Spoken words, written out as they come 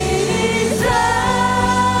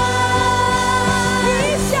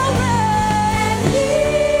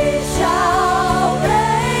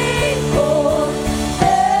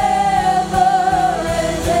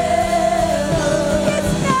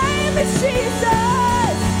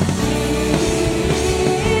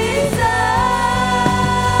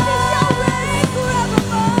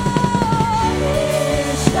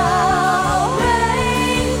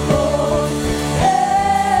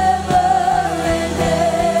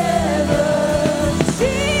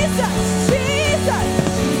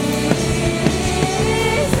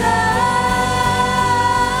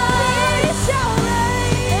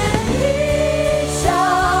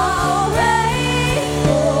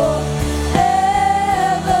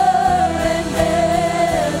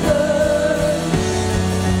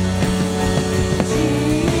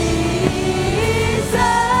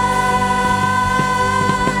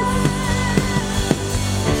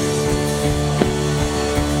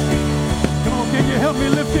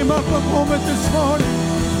Moment this morning.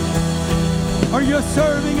 Are you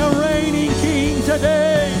serving a reigning King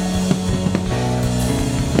today?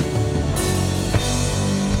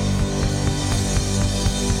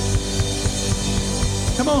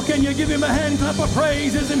 Come on, can you give him a hand clap of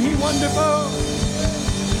praise? Isn't he wonderful?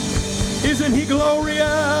 Isn't he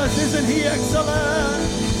glorious? Isn't he excellent?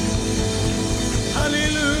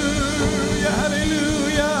 Hallelujah, hallelujah.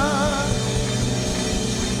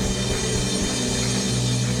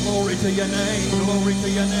 Glory to your name, glory to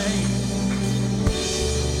your name.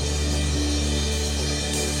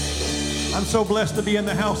 I'm so blessed to be in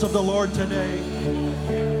the house of the Lord today.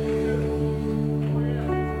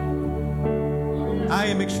 I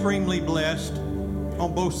am extremely blessed.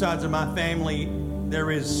 On both sides of my family,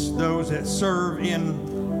 there is those that serve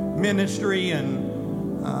in ministry and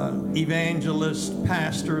evangelists,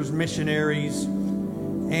 pastors, missionaries,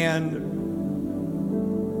 and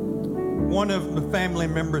one of the family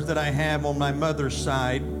members that I have on my mother's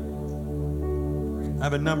side, I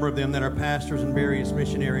have a number of them that are pastors and various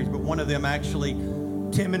missionaries, but one of them actually,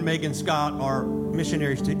 Tim and Megan Scott, are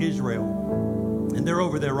missionaries to Israel, and they're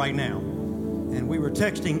over there right now. And we were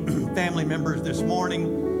texting family members this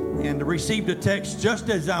morning and received a text just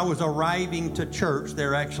as I was arriving to church.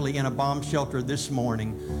 They're actually in a bomb shelter this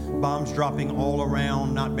morning. Bombs dropping all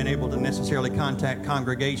around, not been able to necessarily contact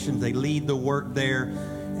congregations. They lead the work there.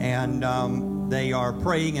 And they are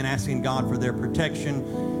praying and asking God for their protection.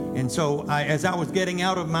 And so as I was getting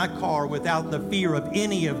out of my car without the fear of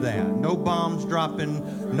any of that, no bombs dropping,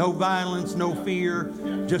 no violence, no fear,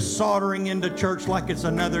 just soldering into church like it's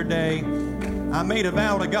another day, I made a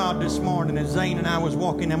vow to God this morning as Zane and I was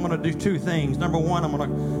walking. I'm going to do two things. Number one, I'm going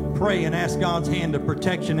to pray and ask God's hand of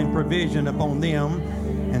protection and provision upon them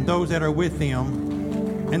and those that are with them.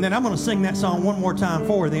 And then I'm going to sing that song one more time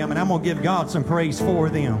for them, and I'm going to give God some praise for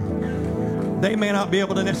them. They may not be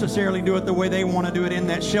able to necessarily do it the way they want to do it in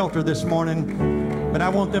that shelter this morning, but I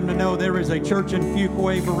want them to know there is a church in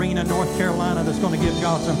Fuquay, Varina, North Carolina that's going to give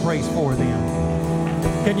God some praise for them.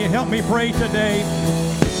 Can you help me pray today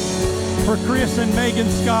for Chris and Megan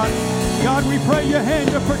Scott? God, we pray your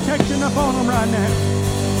hand of protection upon them right now.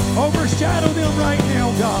 Overshadow them right now,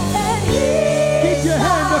 God. Keep your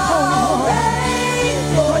hand upon them, Lord.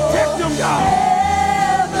 Protect them, God.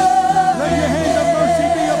 Let your hand of mercy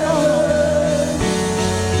be upon them.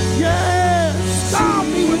 Yes, God,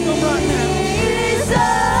 be with them right now.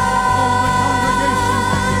 All of the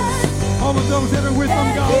congregation, all of those that are with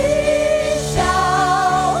them, God.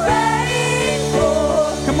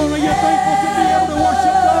 Come on, are you thankful to be able to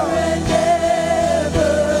worship God?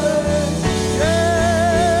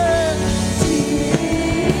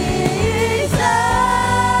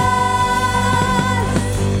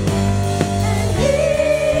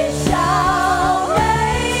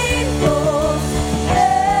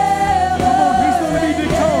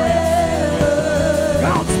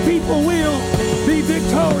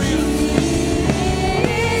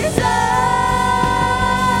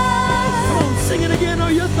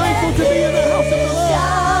 To be in the house of the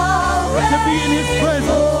Lord, to be in his presence,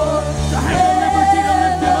 to have the liberty to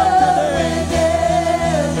lift him up today.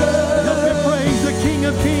 Help me praise the King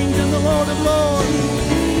of Kings and the Lord of Lords.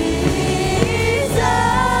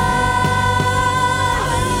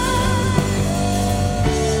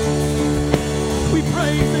 We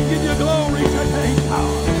praise and give you glory today,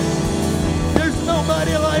 God. There's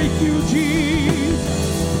nobody like you, Jesus.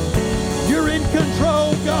 You're in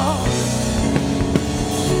control, God.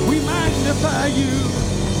 Magnify you,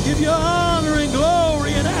 give you honor and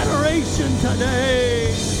glory and adoration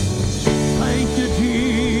today. Thank you,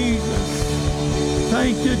 Jesus.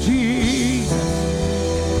 Thank you, Jesus.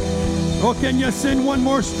 Oh, can you send one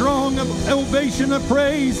more strong ovation of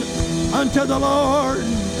praise unto the Lord?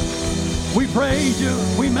 We praise you,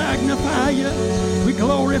 we magnify you, we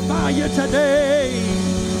glorify you today.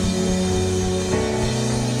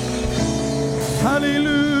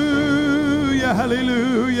 Hallelujah. Hallelujah,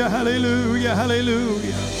 hallelujah, hallelujah,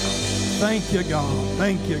 hallelujah. Thank you, God.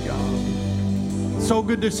 Thank you, God. So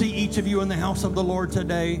good to see each of you in the house of the Lord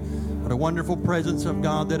today. What a wonderful presence of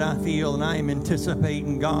God that I feel, and I am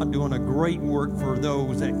anticipating God doing a great work for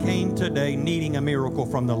those that came today needing a miracle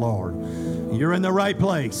from the Lord. You're in the right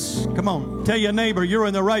place. Come on, tell your neighbor you're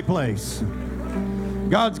in the right place.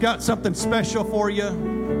 God's got something special for you.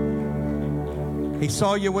 He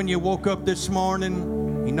saw you when you woke up this morning.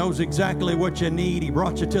 He knows exactly what you need. He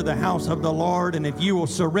brought you to the house of the Lord. And if you will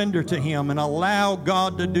surrender to Him and allow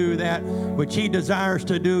God to do that which He desires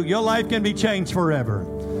to do, your life can be changed forever.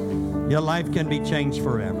 Your life can be changed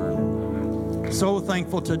forever. So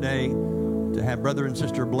thankful today to have Brother and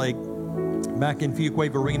Sister Blake back in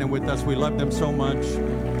Fuquay Arena with us. We love them so much.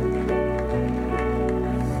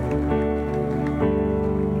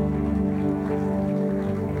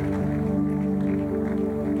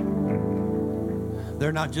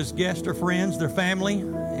 They're not just guests or friends, they're family,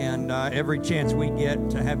 and every chance we get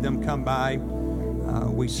to have them come by,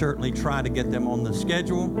 we certainly try to get them on the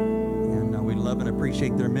schedule, and we love and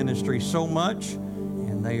appreciate their ministry so much,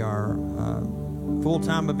 and they are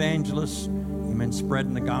full-time evangelists, amen,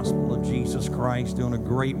 spreading the gospel of Jesus Christ, doing a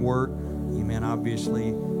great work, amen. Obviously,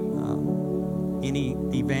 any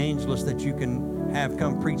evangelist that you can have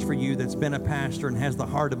come preach for you that's been a pastor and has the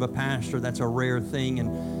heart of a pastor, that's a rare thing,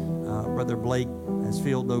 and Brother Blake has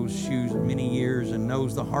filled those shoes many years and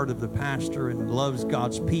knows the heart of the pastor and loves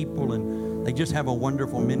God's people, and they just have a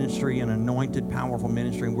wonderful ministry, an anointed, powerful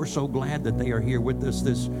ministry, and we're so glad that they are here with us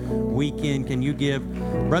this weekend. Can you give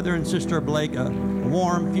Brother and Sister Blake a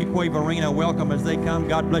warm Fuquay Arena welcome as they come?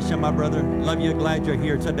 God bless you, my brother. Love you. Glad you're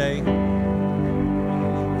here today.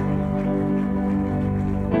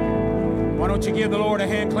 Why don't you give the Lord a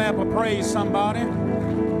hand clap of praise, somebody?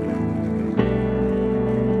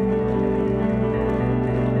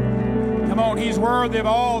 Come on, He's worthy of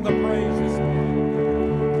all the praises.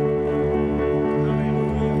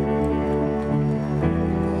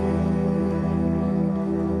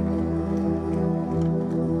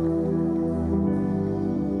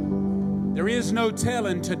 There is no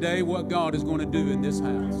telling today what God is going to do in this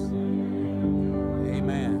house.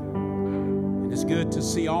 Amen. And it's good to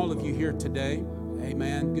see all of you here today.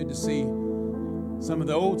 Amen. Good to see some of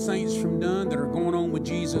the old saints from Dunn that are going on with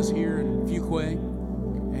Jesus here in Fuquay.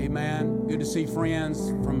 Amen. Good to see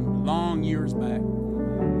friends from long years back.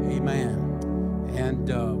 Amen. And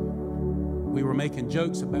we were making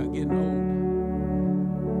jokes about getting old.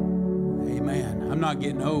 Amen. I'm not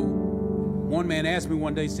getting old. One man asked me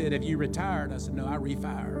one day, said, "Have you retired?" I said, "No, I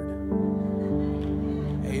refired."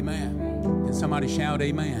 Amen. And somebody shout,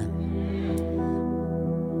 amen.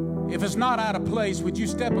 If it's not out of place, would you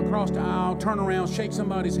step across the aisle, turn around, shake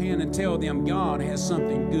somebody's hand, and tell them God has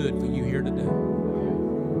something good for you here today?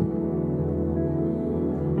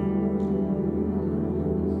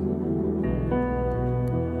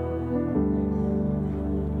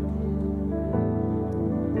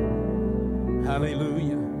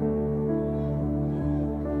 Hallelujah.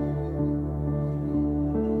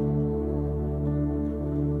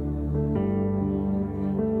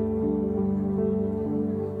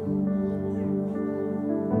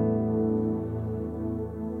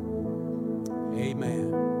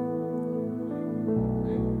 Amen.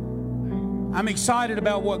 I'm excited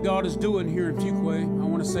about what God is doing here in Fuquay. I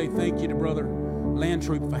want to say thank you to Brother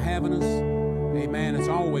Landtroop for having us. Amen. It's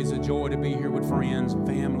always a joy to be here with friends and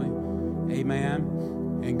family. Amen.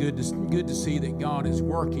 And good to see that God is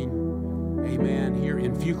working, amen, here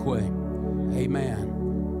in Fuquay. Amen.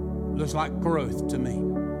 Looks like growth to me.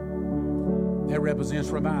 That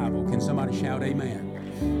represents revival. Can somebody shout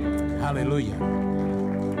amen? Hallelujah.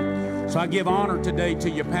 So I give honor today to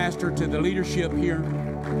your pastor, to the leadership here,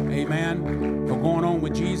 amen, for going on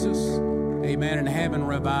with Jesus, amen, and having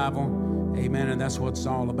revival, amen, and that's what it's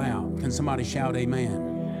all about. Can somebody shout amen?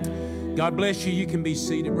 God bless you. You can be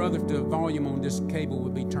seated. Brother, if the volume on this cable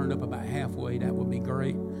would be turned up about halfway, that would be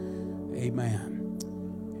great. Amen.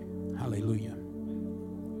 Hallelujah.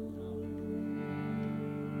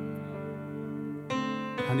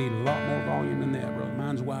 I need a lot more volume than that, brother.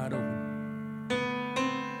 Mine's wide open.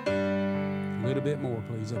 A little bit more,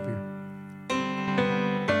 please, up here.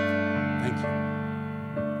 Thank you.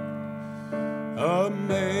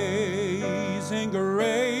 Amazing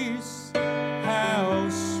grace, how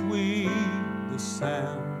sweet the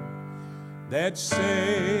sound that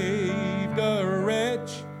saved a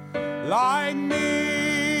wretch like me.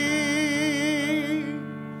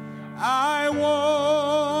 I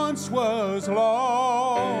once was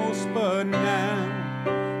lost, but now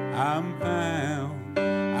I'm found.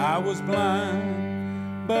 I was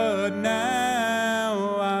blind, but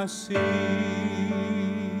now I see.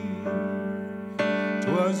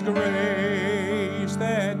 was grace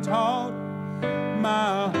that taught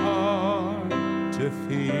my heart to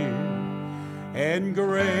fear, and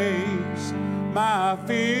grace my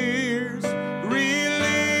fears relieved.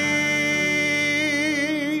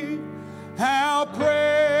 How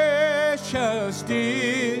precious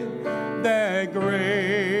did that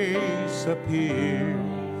grace appear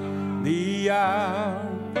the hour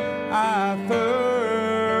I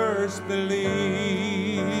first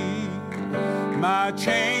believed. My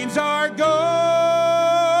chains are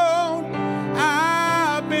gone,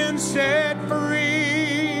 I've been set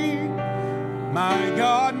free. My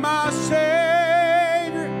God, my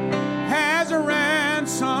Savior has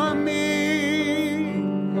ransomed me,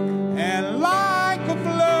 and like a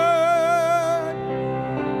flood,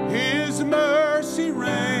 His mercy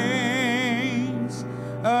reigns,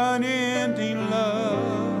 unending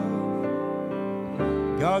love,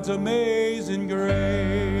 God's amazing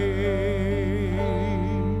grace.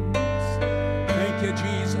 Thank you,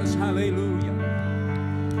 Jesus. Hallelujah.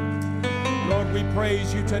 Lord, we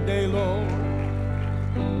praise you today, Lord.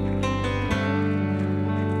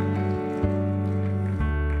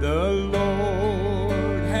 The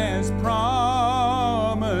Lord has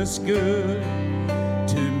promised good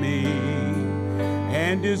to me,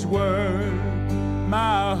 and His word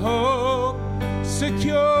my hope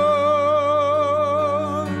secures.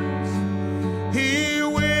 He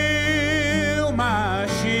will my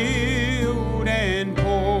shield and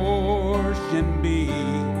portion be,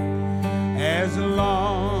 as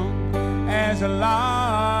long as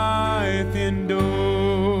life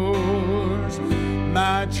endures.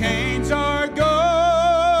 My chains are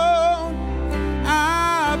gone,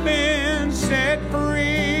 I've been set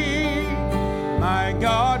free. My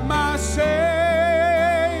God, my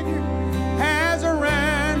Savior has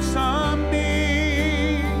ransomed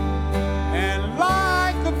me, and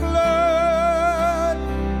like a flood,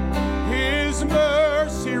 His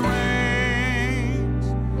mercy reigns,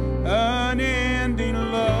 unending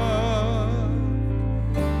love,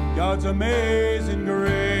 God's amazing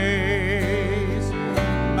grace.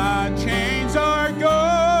 My chains are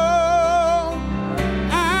gone,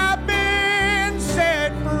 I've been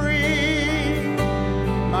set free.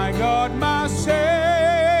 My God, my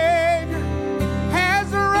Savior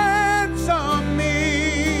has ransomed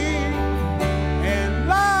me, and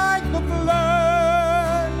like a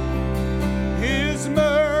flood, His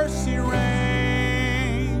mercy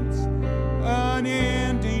reigns,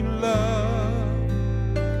 unending love,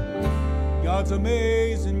 God's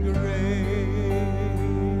amazing grace.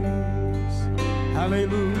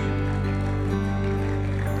 Hallelujah.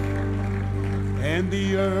 And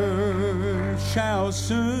the earth shall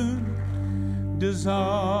soon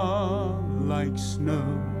dissolve like snow,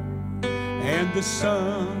 and the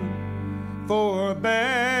sun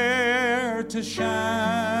forbear to shine.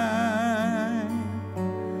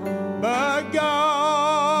 But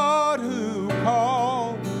God, who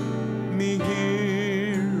called me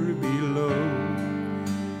here below,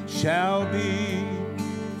 shall be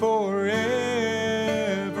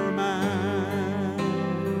forever mine.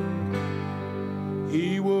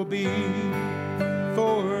 He will be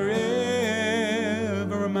forever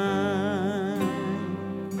mine.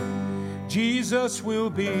 Jesus will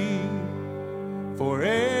be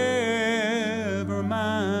forever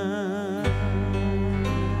mine.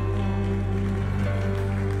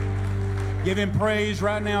 Give Him praise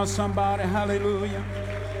right now, somebody. Hallelujah.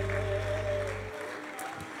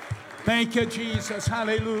 Thank you, Jesus.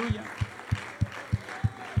 Hallelujah.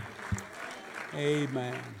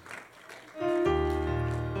 Amen.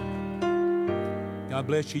 God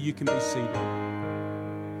bless you. You can be seated.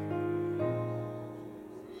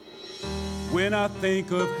 When I think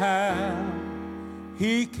of how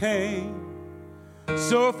He came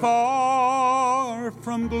so far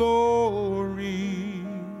from glory,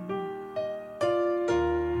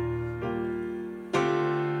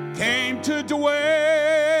 came to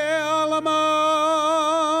dwell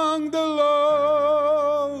among the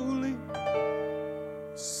lowly,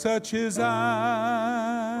 such as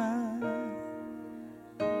I,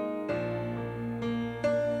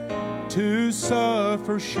 to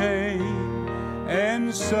suffer shame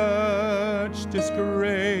and such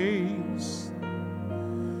disgrace.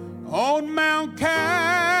 On Mount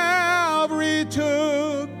Calvary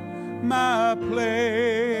took my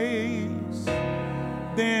place.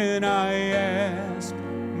 Then I asked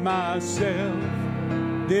myself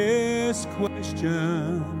this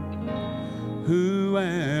question: who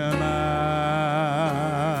am I?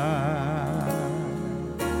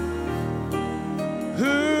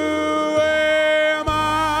 Who am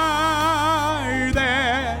I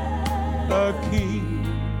that a king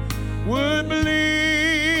would bleed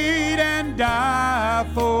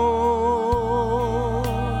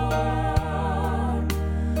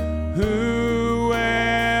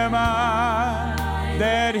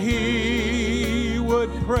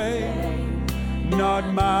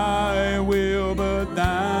not my will, but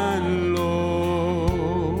thine,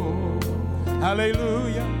 Lord.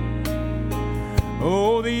 Hallelujah.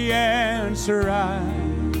 Oh, the answer I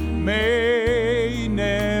may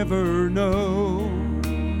never know.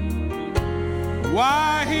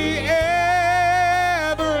 Why He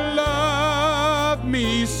ever loved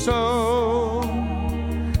me so,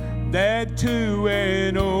 that to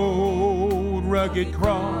an old rugged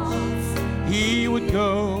cross He would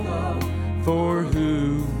go. For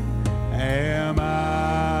who am I?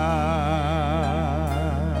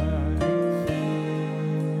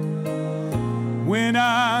 When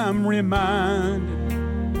I'm reminded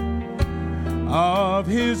of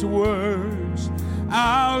His words,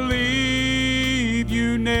 I'll leave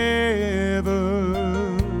you never.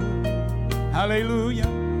 Hallelujah.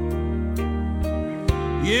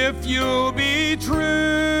 If you'll be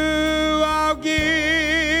true, I'll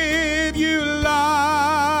give you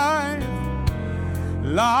life,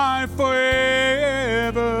 life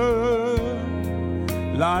forever,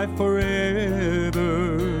 life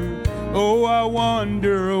forever. Oh, I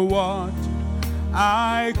wonder what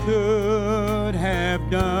I could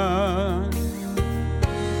have done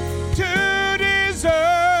to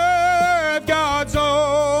deserve God's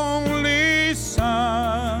only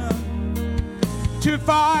Son, to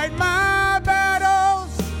fight my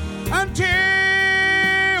battles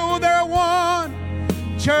until they're won.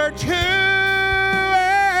 Church, who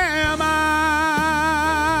am I?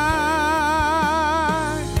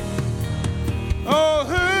 Oh,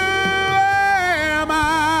 who am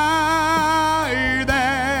I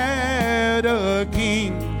that a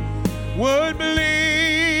king would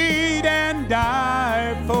bleed and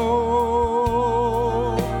die for?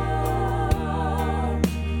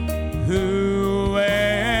 Who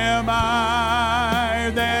am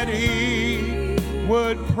I that He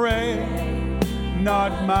would pray,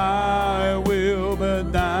 not my will,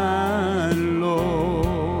 but thine,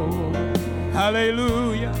 Lord.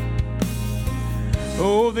 Hallelujah.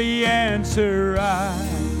 Oh, the answer I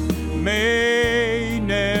may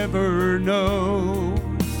never know.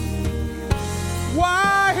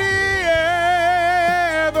 Why He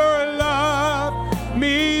ever loved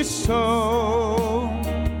me so,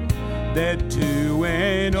 that to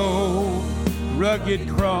an old rugged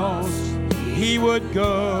cross He would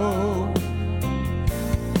go.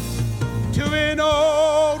 To an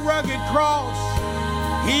old rugged cross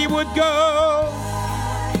He would go.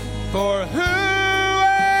 For who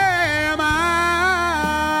am I?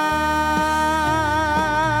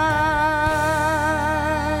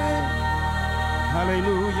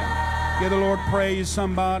 Hallelujah. Give the Lord praise,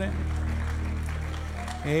 somebody.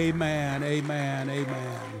 Amen, amen,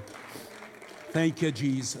 amen. Thank you,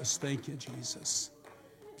 Jesus. Thank you, Jesus.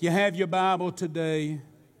 If you have your Bible today,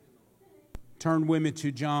 turn with me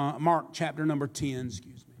to Mark chapter number 10,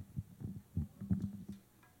 excuse me.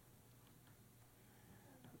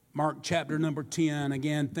 Mark chapter number 10.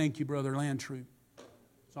 Again, thank you, Brother Landtroop.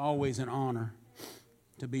 It's always an honor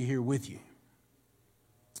to be here with you.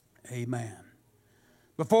 Amen.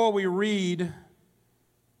 Before we read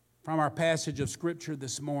from our passage of Scripture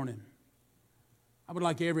this morning, I would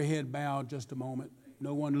like every head bowed just a moment.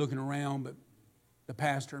 No one looking around but the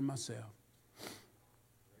pastor and myself.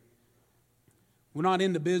 We're not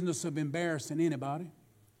in the business of embarrassing anybody,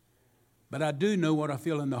 but I do know what I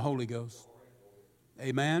feel in the Holy Ghost.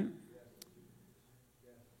 Amen.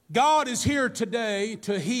 God is here today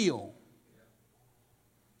to heal,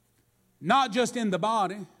 not just in the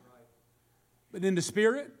body, but in the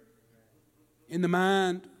spirit, in the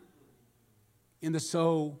mind, in the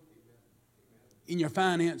soul, in your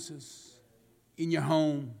finances, in your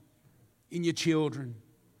home, in your children,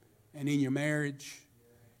 and in your marriage,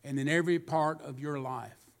 and in every part of your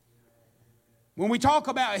life. When we talk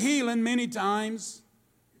about healing, many times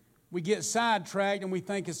we get sidetracked and we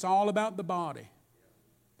think it's all about the body,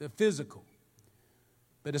 the physical.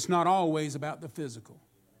 But it's not always about the physical.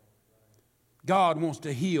 God wants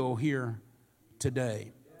to heal here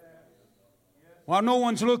today. While no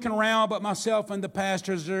one's looking around but myself and the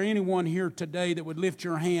pastor, is there anyone here today that would lift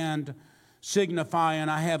your hand signifying,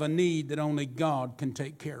 I have a need that only God can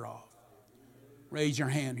take care of? Raise your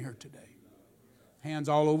hand here today. Hands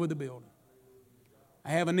all over the building. I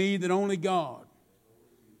have a need that only God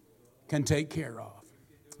can take care of.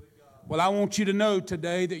 Well, I want you to know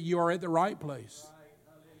today that you are at the right place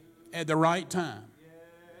at the right time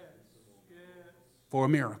for a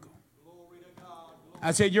miracle.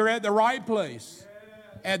 I said you're at the right place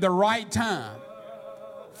at the right time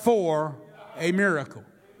for a miracle.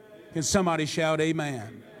 Can somebody shout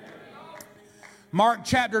amen? Mark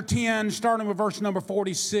chapter 10, starting with verse number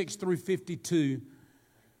 46 through 52,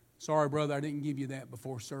 Sorry, brother, I didn't give you that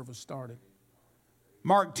before service started.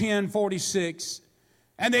 Mark 10:46.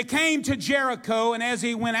 And they came to Jericho, and as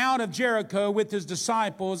he went out of Jericho with his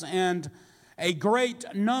disciples and a great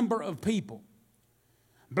number of people,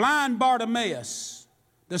 blind Bartimaeus,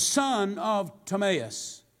 the son of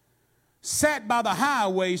Timaeus, sat by the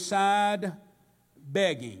highway side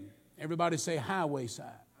begging. Everybody say highway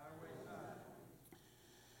side.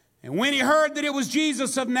 And when he heard that it was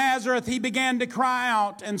Jesus of Nazareth, he began to cry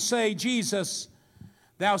out and say, Jesus,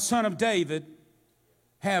 thou son of David,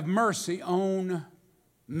 have mercy on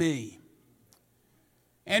me.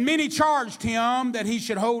 And many charged him that he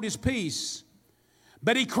should hold his peace.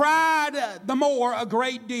 But he cried the more a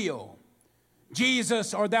great deal,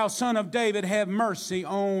 Jesus, or thou son of David, have mercy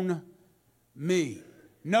on me.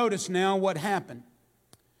 Notice now what happened.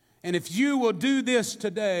 And if you will do this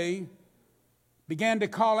today, began to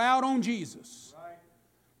call out on Jesus.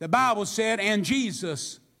 The Bible said, and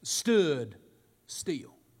Jesus stood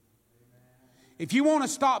still. If you want to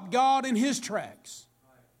stop God in His tracks,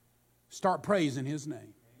 start praising His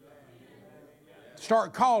name.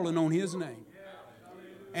 Start calling on His name.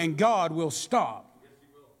 And God will stop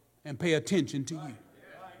and pay attention to you.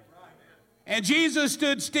 And Jesus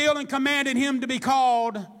stood still and commanded him to be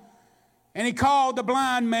called. And he called the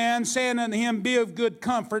blind man, saying unto him, be of good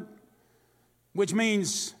comfort, which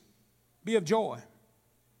means be of joy.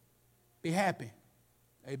 Be happy.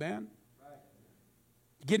 Amen?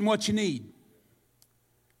 Getting what you need.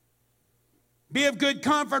 Be of good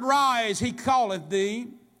comfort, rise, he calleth thee.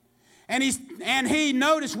 And he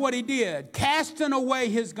noticed what he did, casting away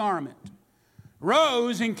his garment,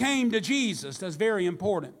 rose and came to Jesus. That's very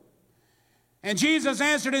important. And Jesus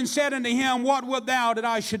answered and said unto him, what wilt thou that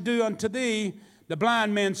I should do unto thee? The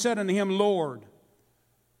blind man said unto him, Lord,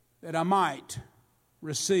 that I might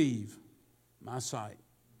receive my sight.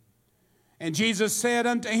 And Jesus said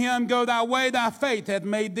unto him, go thy way, thy faith hath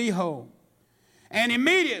made thee whole. And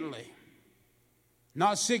immediately,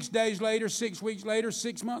 not 6 days later, 6 weeks later,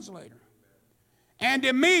 6 months later, and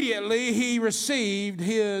immediately he received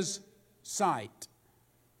his sight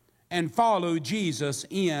and followed Jesus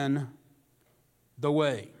in the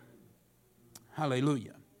way.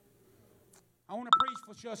 Hallelujah. I want to preach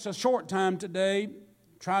for just a short time today.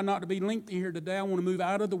 Try not to be lengthy here today. I want to move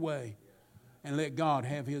out of the way and let God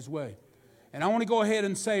have His way. And I want to go ahead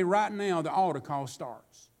and say right now the altar call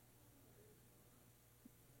starts.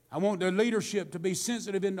 I want the leadership to be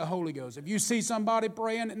sensitive in the Holy Ghost. If you see somebody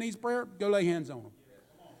praying that needs prayer, go lay hands on them.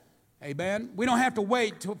 Amen. We don't have to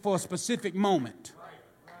wait for a specific moment.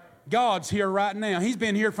 God's here right now. He's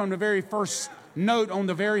been here from the very first note on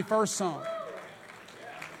the very first song.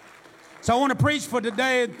 So I want to preach for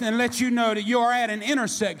today and let you know that you are at an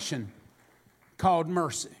intersection called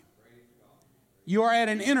mercy. You are at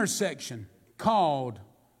an intersection called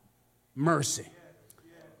mercy.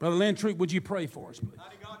 Brother Lentry, would you pray for us, please?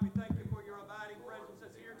 Mighty God, we thank you for your abiding presence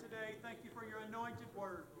that's here today. Thank you for your anointed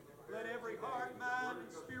word. Let every heart, mind, and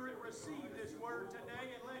spirit receive this word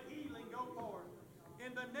today and let healing go forth.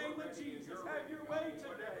 In the name of Jesus, have your way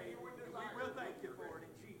today. We will thank you for it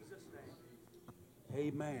in Jesus' name.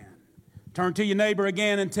 Amen. Turn to your neighbor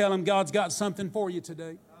again and tell him God's got something for you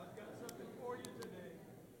today. God's got something for you today.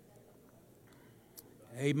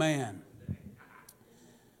 Amen.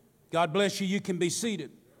 God bless you. You can be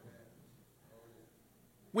seated.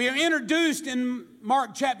 We are introduced in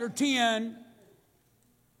Mark chapter 10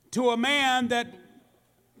 to a man that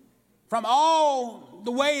from all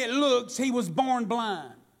the way it looks, he was born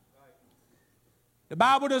blind. The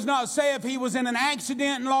Bible does not say if he was in an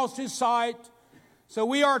accident and lost his sight. So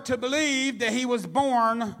we are to believe that he was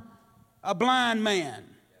born a blind man.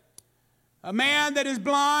 A man that is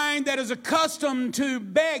blind, that is accustomed to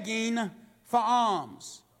begging for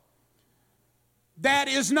alms. That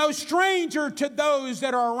is no stranger to those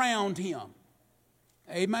that are around him.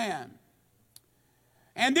 Amen.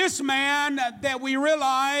 And this man that we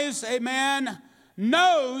realize, amen,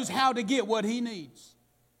 knows how to get what he needs.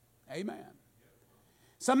 Amen.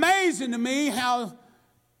 It's amazing to me how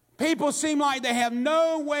people seem like they have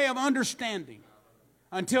no way of understanding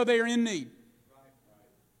until they are in need.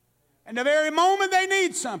 And the very moment they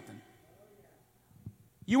need something,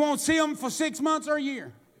 you won't see them for 6 months or a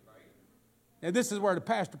year. Now, this is where the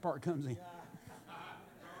pastor part comes in.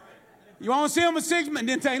 You won't see them for 6 months.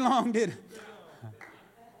 Didn't take long, did it?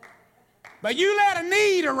 But you let a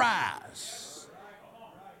need arise.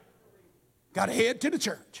 Got to head to the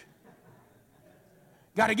church.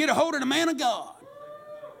 Got to get a hold of the man of God.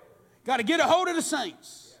 Got to get a hold of the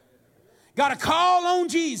saints. Got to call on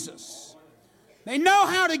Jesus. They know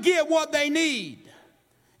how to get what they need.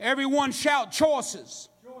 Everyone shout choices.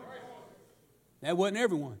 That wasn't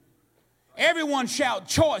everyone. Everyone shout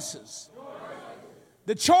choices.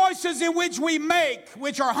 The choices in which we make,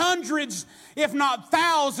 which are hundreds, if not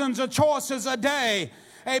thousands of choices a day,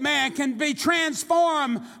 amen, can be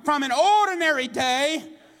transformed from an ordinary day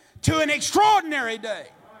to an extraordinary day.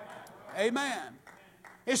 Amen.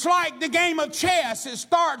 It's like the game of chess. It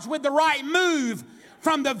starts with the right move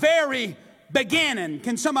from the very beginning.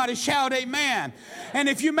 Can somebody shout amen? And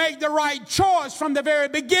if you make the right choice from the very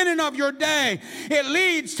beginning of your day, it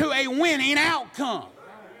leads to a winning outcome.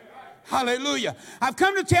 Hallelujah. I've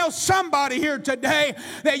come to tell somebody here today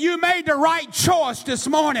that you made the right choice this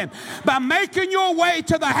morning by making your way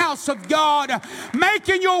to the house of God,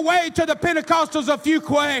 making your way to the Pentecostals of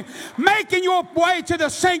Fuquay, making your way to the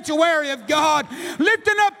sanctuary of God,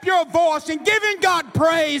 lifting up your voice and giving God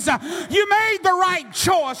praise. You made the right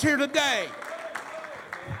choice here today.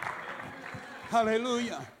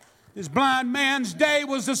 Hallelujah. This blind man's day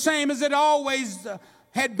was the same as it always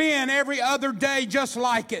had been, every other day just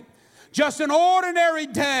like it. Just an ordinary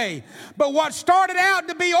day. But what started out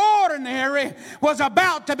to be ordinary was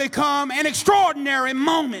about to become an extraordinary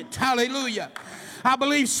moment. Hallelujah. I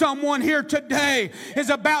believe someone here today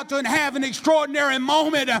is about to have an extraordinary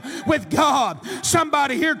moment with God.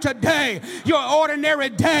 Somebody here today, your ordinary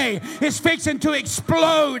day is fixing to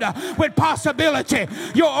explode with possibility.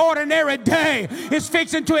 Your ordinary day is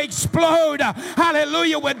fixing to explode,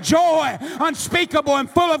 hallelujah, with joy unspeakable and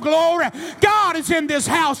full of glory. God is in this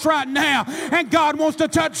house right now, and God wants to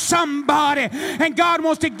touch somebody, and God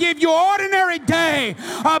wants to give your ordinary day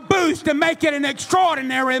a boost to make it an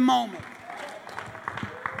extraordinary moment.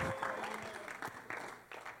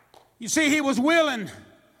 You see, he was willing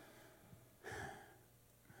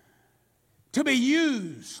to be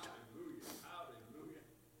used.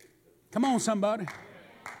 Come on, somebody.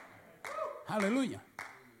 Hallelujah.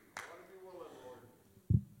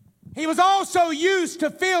 He was also used to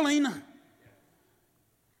feeling.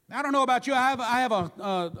 I don't know about you. I have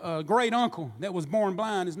a great uncle that was born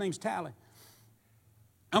blind. His name's Tally.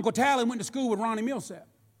 Uncle Tally went to school with Ronnie Millsap,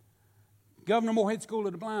 Governor Moorhead School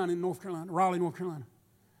of the Blind in North Carolina, Raleigh, North Carolina.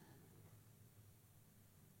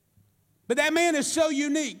 But that man is so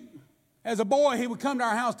unique. As a boy, he would come to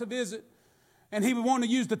our house to visit, and he would want to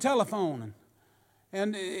use the telephone.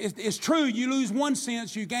 And it's true, you lose one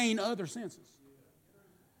sense, you gain other senses.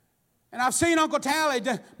 And I've seen Uncle Tally,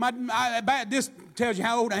 this tells you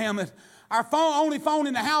how old I am. Our only phone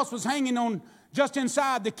in the house was hanging on just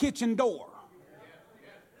inside the kitchen door.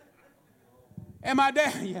 And my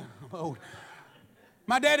dad, yeah, I'm old.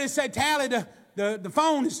 My daddy said, Tally, the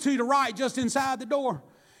phone is to the right, just inside the door.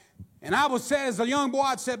 And I was as a young boy,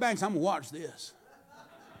 I'd sit back and say, I'm going to watch this.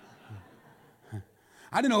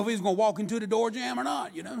 I didn't know if he was going to walk into the door jam or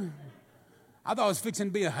not, you know. I thought it was fixing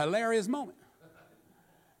to be a hilarious moment.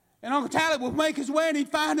 And Uncle Tally would make his way and he'd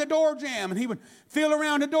find the door jam. And he would feel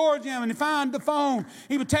around the door jam and he'd find the phone.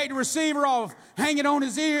 He would take the receiver off, hang it on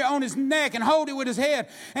his ear, on his neck, and hold it with his head.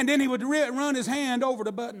 And then he would run his hand over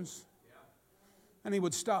the buttons. And he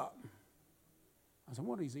would stop. I said,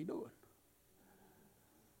 what is he doing?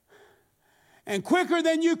 And quicker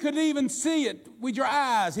than you could even see it with your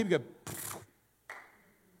eyes, he would go,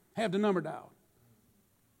 have the number dialed.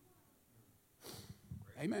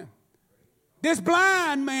 Amen. This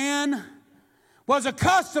blind man was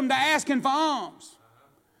accustomed to asking for alms.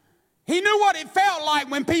 He knew what it felt like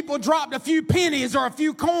when people dropped a few pennies or a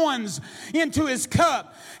few coins into his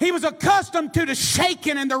cup. He was accustomed to the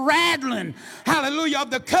shaking and the rattling, hallelujah, of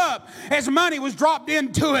the cup as money was dropped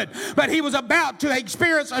into it. But he was about to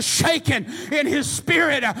experience a shaking in his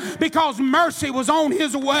spirit because mercy was on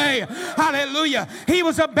his way. Hallelujah. He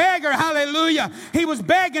was a beggar. Hallelujah. He was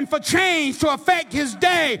begging for change to affect his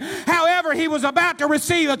day. However, he was about to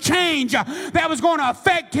receive a change that was going to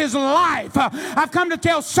affect his life. I've come to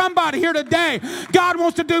tell somebody here today, God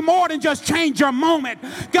wants to do more than just change your moment.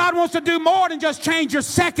 God wants to do more than just change your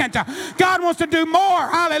second. God wants to do more,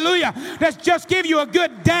 hallelujah, than just give you a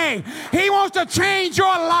good day. He wants to change your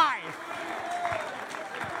life.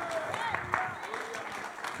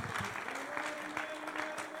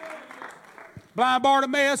 Blind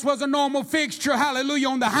Bartimaeus was a normal fixture, hallelujah,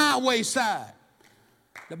 on the highway side.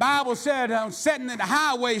 The Bible said, sitting at the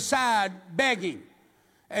highway side begging.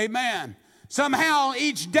 Amen. Somehow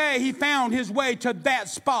each day he found his way to that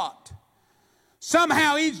spot.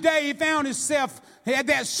 Somehow each day he found himself at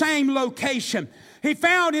that same location. He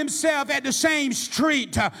found himself at the same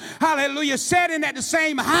street, hallelujah, sitting at the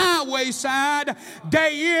same highway side,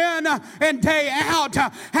 day in and day out.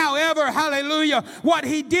 However, hallelujah, what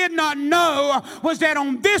he did not know was that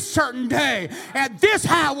on this certain day, at this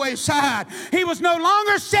highway side, he was no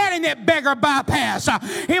longer sitting at Beggar Bypass.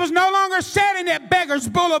 He was no longer sitting at Beggar's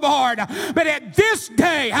Boulevard. But at this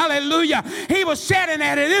day, hallelujah, he was sitting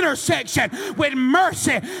at an intersection with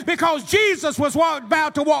Mercy, because Jesus was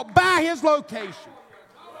about to walk by his location.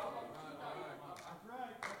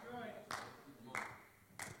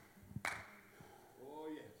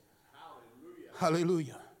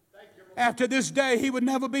 Hallelujah. After this day, he would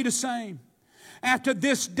never be the same. After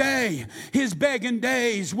this day, his begging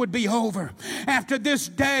days would be over. After this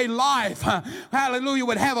day, life, hallelujah,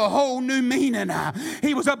 would have a whole new meaning.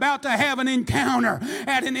 He was about to have an encounter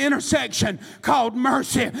at an intersection called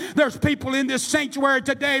Mercy. There's people in this sanctuary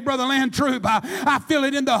today, Brother Landtroop. I feel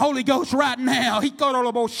it in the Holy Ghost right now. I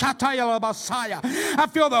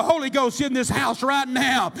feel the Holy Ghost in this house right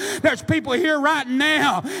now. There's people here right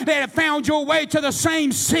now that have found your way to the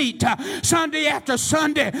same seat Sunday after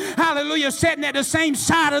Sunday. Hallelujah, sitting at the same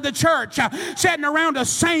side of the church, sitting around the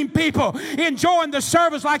same people, enjoying the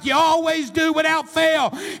service like you always do without fail.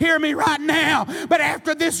 Hear me right now. But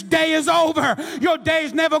after this day is over, your day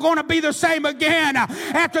is never going to be the same again.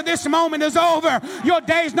 After this moment is over, your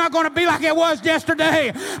day is not going to be like it was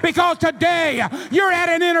yesterday, because today you're at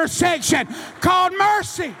an intersection called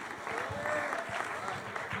Mercy.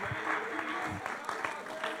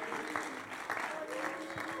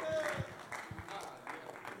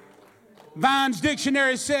 Vine's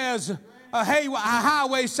dictionary says a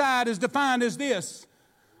highway side is defined as this.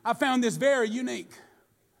 I found this very unique.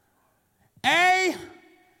 A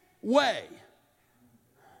way.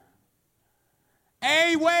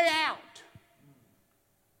 A way out.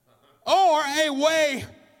 Or a way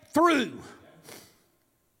through.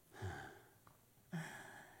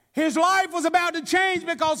 His life was about to change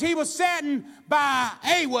because he was sitting by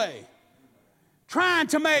a way, trying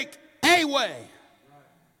to make a way.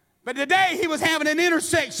 But today he was having an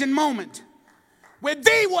intersection moment with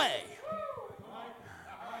the way.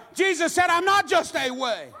 Jesus said, I'm not just a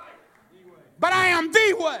way, but I am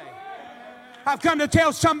the way. I've come to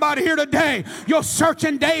tell somebody here today, your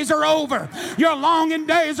searching days are over. Your longing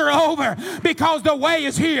days are over, because the way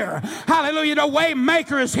is here. Hallelujah. The way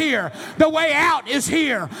maker is here. The way out is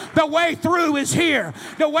here. The way through is here.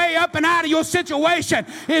 The way up and out of your situation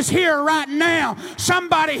is here right now.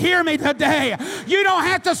 Somebody hear me today. You don't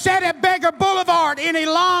have to sit at Beggar Boulevard any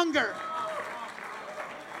longer.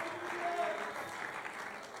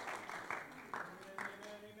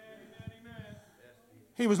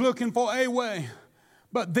 He was looking for a way,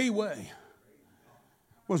 but the way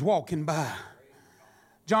was walking by.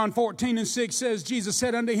 John 14:6 says, Jesus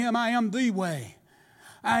said unto him, I am the way,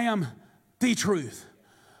 I am the truth,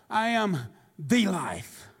 I am the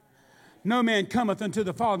life. No man cometh unto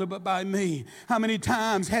the Father but by me. How many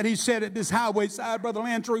times had he said at this highway side, Brother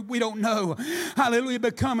Landry? We don't know. Hallelujah,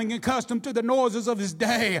 becoming accustomed to the noises of his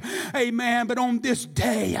day. Amen. But on this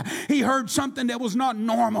day, he heard something that was not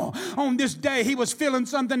normal. On this day, he was feeling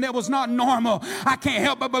something that was not normal. I can't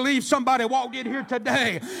help but believe somebody walked in here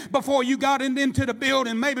today. Before you got into the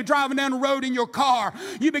building, maybe driving down the road in your car,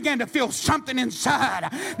 you began to feel something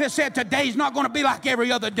inside that said, today's not going to be like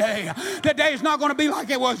every other day. Today's not going to be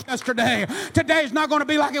like it was yesterday. Today's not going to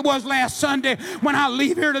be like it was last Sunday. When I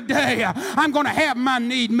leave here today, I'm going to have my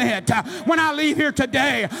need met. When I leave here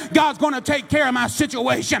today, God's going to take care of my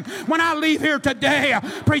situation. When I leave here today,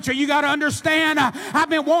 preacher, you got to understand, I've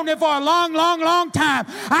been wanting it for a long, long, long time.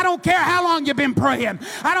 I don't care how long you've been praying.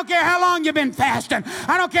 I don't care how long you've been fasting.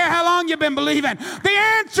 I don't care how long you've been believing. The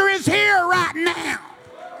answer is here right now.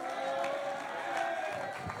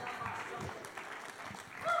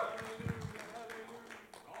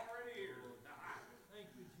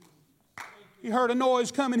 He heard a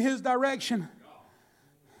noise come in his direction.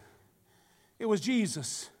 It was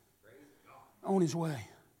Jesus on his way.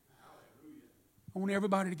 I want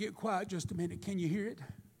everybody to get quiet just a minute. Can you hear it?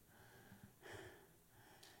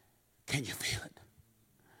 Can you feel it?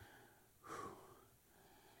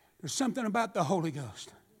 There's something about the Holy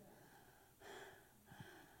Ghost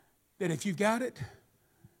that if you've got it,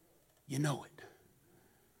 you know it.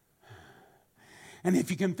 And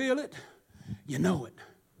if you can feel it, you know it.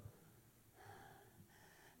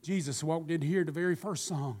 Jesus walked in here, the very first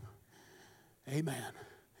song. Amen.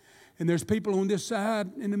 And there's people on this side,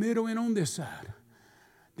 in the middle, and on this side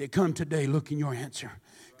that come today looking your answer.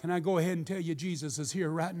 Can I go ahead and tell you Jesus is here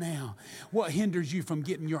right now? What hinders you from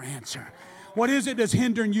getting your answer? What is it that's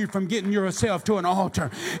hindering you from getting yourself to an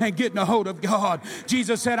altar and getting a hold of God?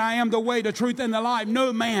 Jesus said, I am the way, the truth, and the life.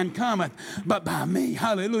 No man cometh but by me.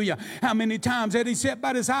 Hallelujah. How many times had he sat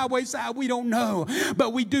by this highway side? We don't know.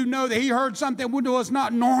 But we do know that he heard something that was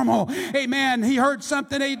not normal. Amen. He heard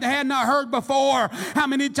something he had not heard before. How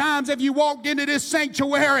many times have you walked into this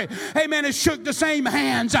sanctuary? Amen. And shook the same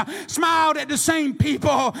hands, smiled at the same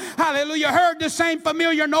people. Hallelujah. Heard the same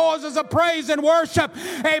familiar noises of praise and worship.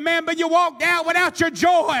 Amen. But you walked out without your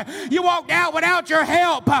joy. You walked out without your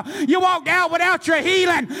help. You walked out without your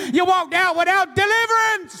healing. You walked out without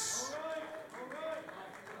deliverance.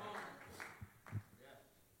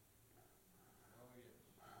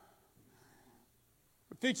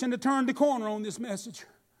 We're fixing to turn the corner on this message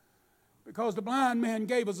because the blind man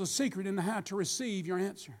gave us a secret in how to receive your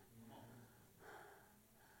answer.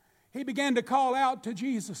 He began to call out to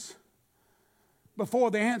Jesus before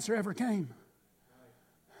the answer ever came.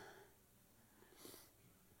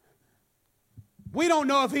 We don't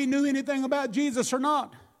know if he knew anything about Jesus or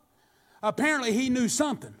not. Apparently he knew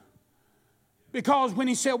something. Because when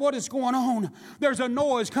he said, what is going on? There's a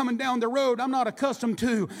noise coming down the road I'm not accustomed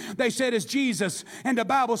to. They said it's Jesus. And the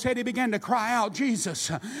Bible said he began to cry out, Jesus,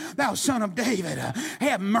 thou son of David,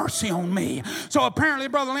 have mercy on me. So apparently,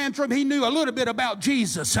 Brother Landrum, he knew a little bit about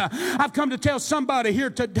Jesus. I've come to tell somebody here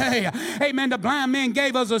today, amen, the blind man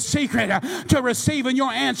gave us a secret to receiving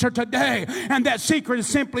your answer today. And that secret is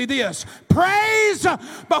simply this: praise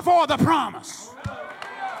before the promise.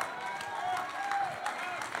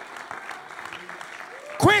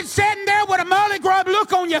 Quit sitting there with a molly grub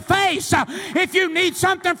look on your face. If you need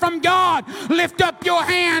something from God, lift up your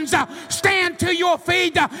hands, stand to your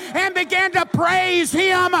feet, and begin to praise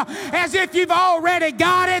Him as if you've already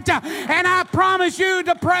got it. And I promise you,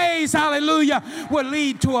 the praise, hallelujah, will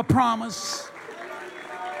lead to a promise.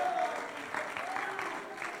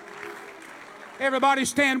 Everybody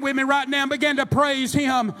stand with me right now and begin to praise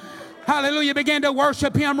Him. Hallelujah. Begin to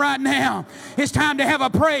worship Him right now. It's time to have a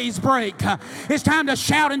praise break. It's time to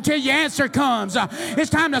shout until your answer comes. It's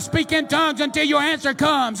time to speak in tongues until your answer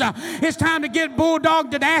comes. It's time to get bulldog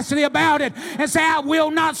tenacity about it and say, I will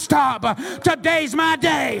not stop. Today's my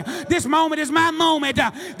day. This moment is my moment.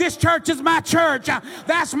 This church is my church.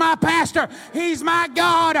 That's my pastor. He's my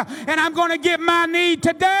God. And I'm going to get my need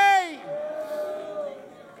today.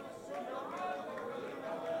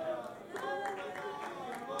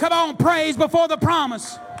 Come on, praise before the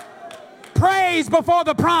promise. Praise before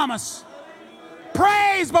the promise.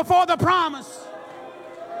 Praise before the promise.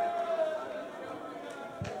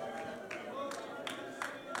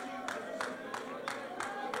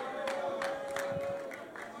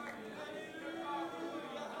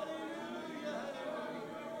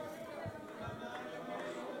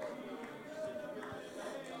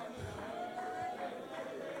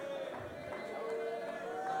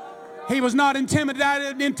 He was not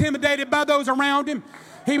intimidated by those around him.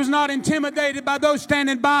 He was not intimidated by those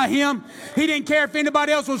standing by him. He didn't care if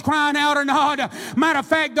anybody else was crying out or not. Matter of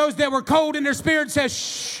fact, those that were cold in their spirit said,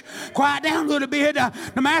 shh, quiet down a little bit.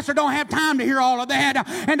 The master don't have time to hear all of that.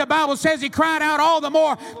 And the Bible says he cried out all the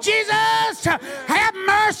more, Jesus, have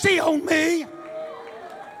mercy on me.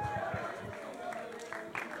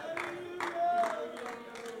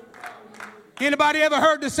 Anybody ever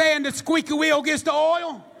heard the saying, the squeaky wheel gets the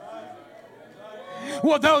oil?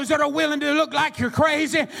 Well, those that are willing to look like you're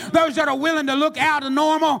crazy, those that are willing to look out of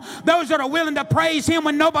normal, those that are willing to praise Him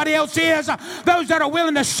when nobody else is, those that are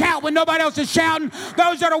willing to shout when nobody else is shouting,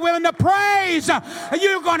 those that are willing to praise,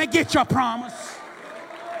 you're going to get your promise.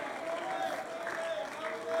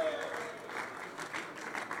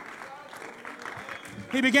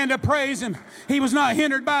 He began to praise Him. He was not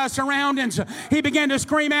hindered by his surroundings. He began to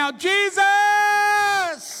scream out, Jesus!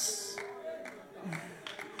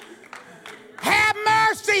 Have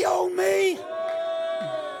mercy on me.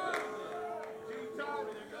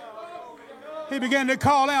 He began to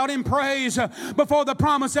call out in praise before the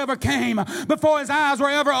promise ever came, before his eyes were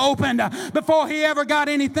ever opened, before he ever got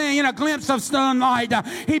anything in a glimpse of sunlight.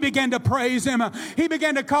 He began to praise Him. He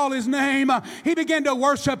began to call His name. He began to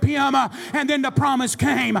worship Him. And then the promise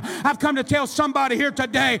came. I've come to tell somebody here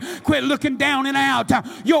today, quit looking down and out.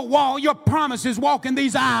 Your promise is walking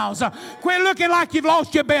these aisles. Quit looking like you've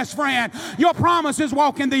lost your best friend. Your promise is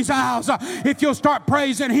walking these aisles. If you'll start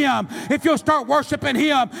praising Him, if you'll start worshiping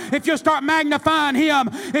Him, if you'll start magnifying Him,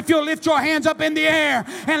 if you'll lift your hands up in the air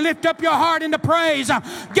and lift up your heart into praise,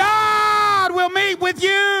 God will meet with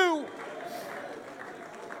you.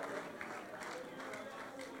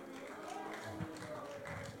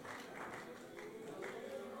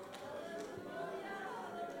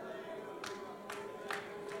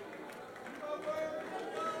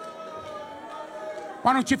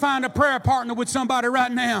 Why don't you find a prayer partner with somebody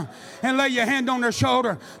right now and lay your hand on their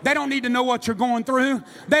shoulder? They don't need to know what you're going through.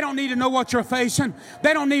 They don't need to know what you're facing.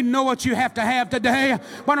 They don't need to know what you have to have today.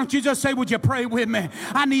 Why don't you just say, would you pray with me?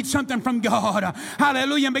 I need something from God.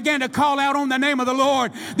 Hallelujah. And begin to call out on the name of the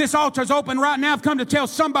Lord. This altar's open right now. I've come to tell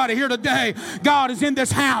somebody here today, God is in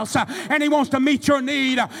this house and He wants to meet your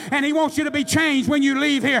need and He wants you to be changed when you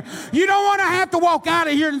leave here. You don't want to have to walk out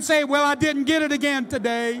of here and say, well, I didn't get it again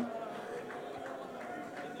today.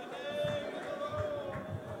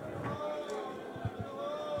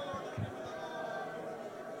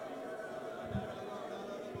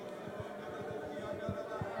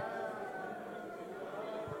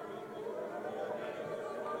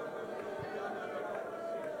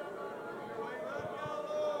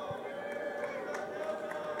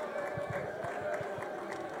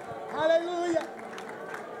 Hallelujah.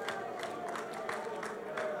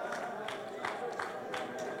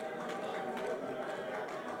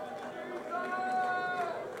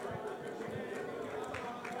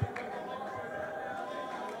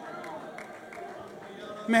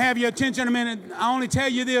 Let me have your attention a minute. I only tell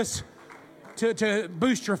you this to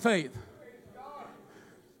boost your faith.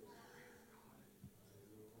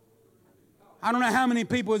 I don't know how many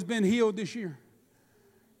people has been healed this year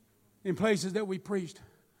in places that we preached.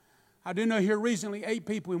 I do know here recently 8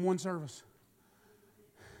 people in one service.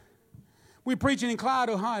 We're preaching in Clyde,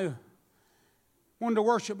 Ohio. One of the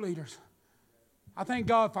worship leaders. I thank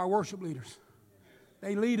God for our worship leaders.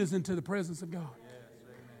 They lead us into the presence of God.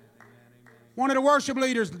 One of the worship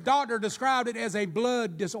leaders, the doctor described it as a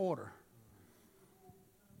blood disorder.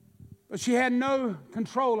 But she had no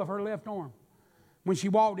control of her left arm. When she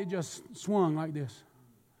walked, it just swung like this.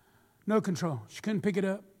 No control. She couldn't pick it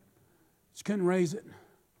up. She couldn't raise it.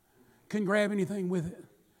 Couldn't grab anything with it.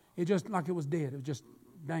 It just like it was dead. It was just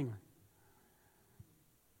dangling.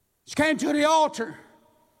 She came to the altar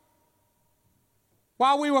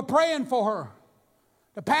while we were praying for her.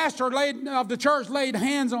 The pastor of the church laid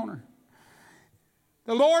hands on her.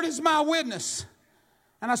 The Lord is my witness.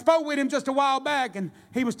 And I spoke with him just a while back, and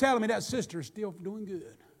he was telling me that sister is still doing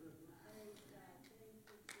good.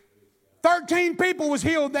 13 people was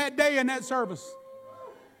healed that day in that service.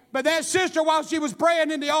 But that sister, while she was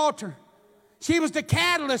praying in the altar, she was the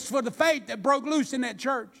catalyst for the faith that broke loose in that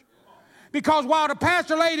church. Because while the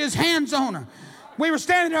pastor laid his hands on her, we were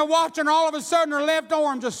standing there watching her. All of a sudden, her left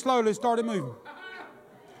arm just slowly started moving.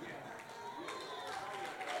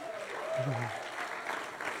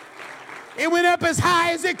 It went up as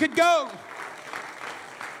high as it could go.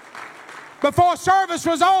 Before service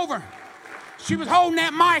was over, she was holding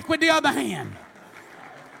that mic with the other hand.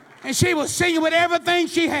 And she was singing with everything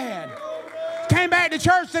she had. Came back to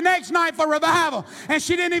church the next night for revival. And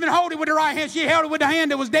she didn't even hold it with the right hand. She held it with the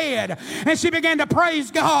hand that was dead. And she began to praise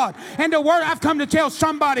God. And the word, I've come to tell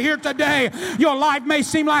somebody here today, your life may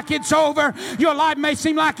seem like it's over. Your life may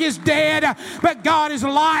seem like it's dead. But God is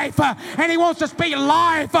life. And He wants to speak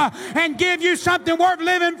life and give you something worth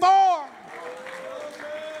living for.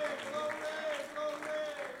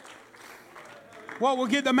 What will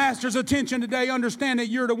get the Master's attention today? Understand that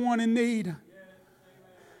you're the one in need.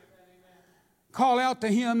 Call out to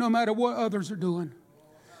Him no matter what others are doing.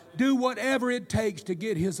 Do whatever it takes to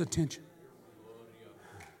get His attention.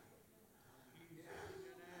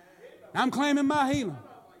 I'm claiming my healing.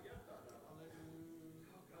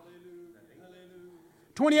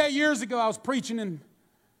 28 years ago, I was preaching in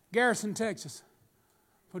Garrison, Texas,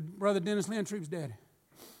 for Brother Dennis Lentree's daddy.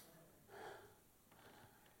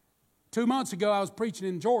 2 months ago, I was preaching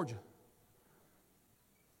in Georgia.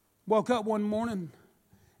 Woke up one morning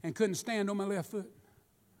and couldn't stand on my left foot.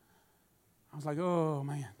 I was like, oh,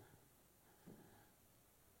 man.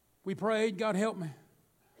 We prayed, God help me.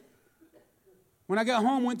 When I got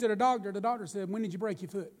home, went to the doctor said, when did you break your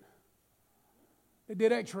foot? They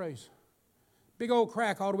did x-rays. Big old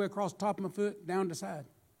crack all the way across the top of my foot, down the side.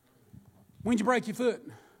 When did you break your foot?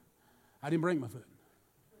 I didn't break my foot.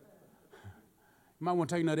 You might want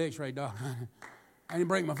to take another x-ray, doc. I didn't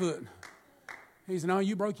break my foot. He said, no,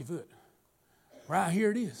 you broke your foot. Right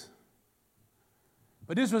here it is.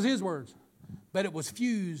 But this was his words. But it was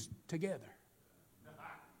fused together.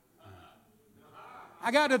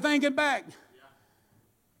 I got to thinking back.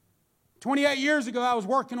 28 years ago, I was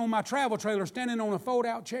working on my travel trailer, standing on a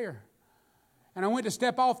fold-out chair. And I went to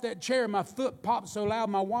step off that chair. My foot popped so loud,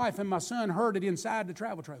 my wife and my son heard it inside the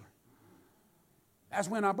travel trailer. That's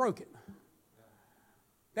when I broke it.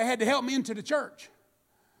 They had to help me into the church.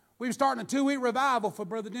 We were starting a 2-week revival for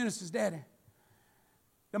Brother Dennis's daddy.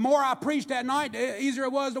 The more I preached that night, the easier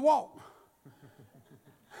it was to walk.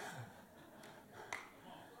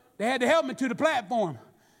 They had to help me to the platform.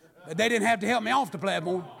 But they didn't have to help me off the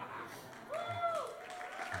platform.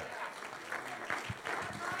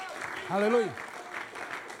 Hallelujah.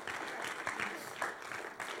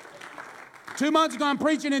 2 months ago, I'm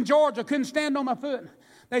preaching in Georgia. Couldn't stand on my foot.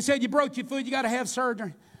 They said, you broke your foot. You got to have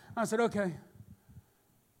surgery. I said, okay.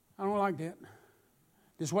 I don't like that.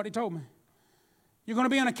 This is what he told me. You're going to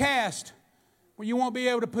be in a cast where you won't be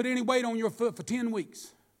able to put any weight on your foot for 10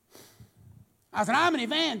 weeks. I said, I'm an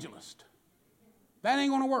evangelist. That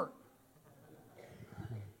ain't going to work.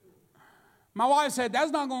 My wife said,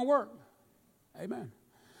 that's not going to work. Amen.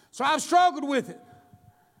 So I've struggled with it.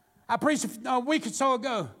 I preached a week or so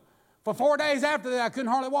ago. For 4 days after that, I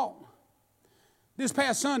couldn't hardly walk. This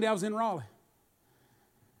past Sunday, I was in Raleigh.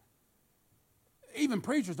 Even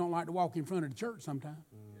preachers don't like to walk in front of the church sometimes.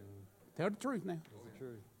 Tell the truth now.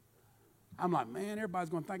 I'm like, man, everybody's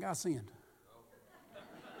going to think I sinned.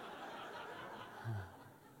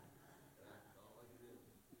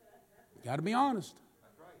 Got to be honest.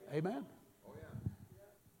 Amen.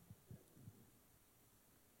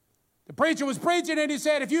 The preacher was preaching and he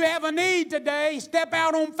said, if you have a need today, step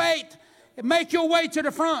out on faith and make your way to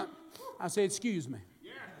the front. I said, excuse me.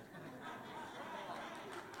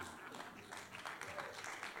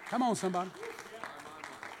 Come on, somebody.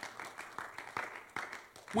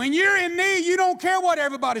 When you're in need, you don't care what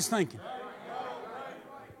everybody's thinking.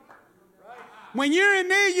 When you're in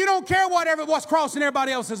need, you don't care what's crossing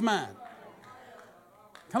everybody else's mind.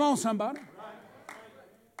 Come on, somebody.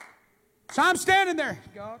 So I'm standing there,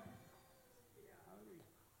 God.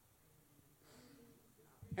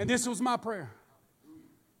 And this was my prayer.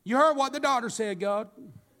 You heard what the daughter said, God.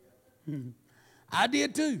 I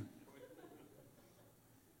did too.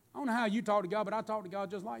 I don't know how you talk to God, but I talk to God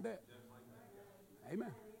just like that.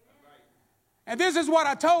 Amen. And this is what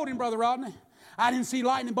I told him, Brother Rodney. I didn't see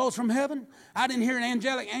lightning bolts from heaven. I didn't hear an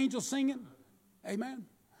angelic angel singing. Amen.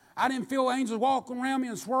 I didn't feel angels walking around me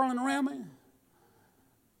and swirling around me.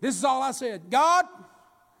 This is all I said. God,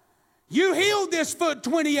 you healed this foot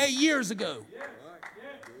 28 years ago.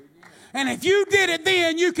 And if you did it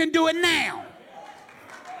then, you can do it now.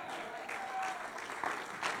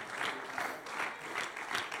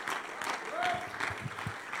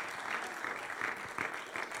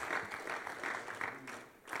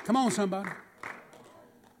 Come on, somebody.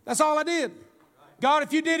 That's all I did. God,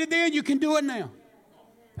 if you did it then, you can do it now.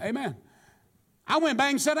 Amen. I went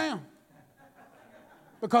back and sat down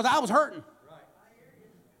because I was hurting.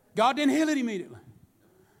 God didn't heal it immediately.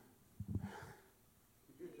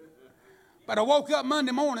 But I woke up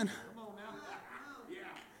Monday morning.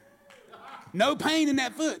 No pain in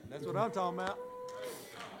that foot. That's what I'm talking about.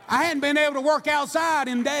 I hadn't been able to work outside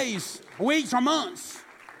in days, weeks, or months.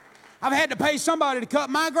 I've had to pay somebody to cut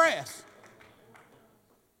my grass.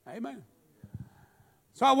 Amen.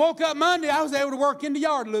 So I woke up Monday, I was able to work in the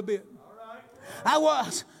yard a little bit.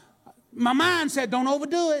 My mind said, don't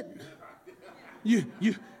overdo it. You're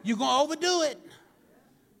going to overdo it.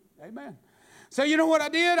 Amen. So you know what I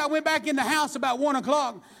did? I went back in the house about 1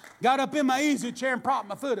 o'clock, got up in my easy chair and propped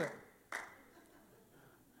my foot up.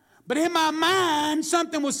 But in my mind,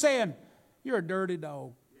 something was saying, you're a dirty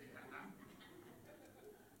dog.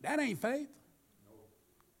 That ain't faith.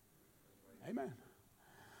 Amen.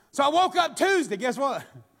 So I woke up Tuesday. Guess what?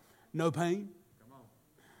 No pain.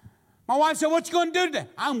 My wife said, what you going to do today?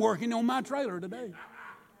 I'm working on my trailer today.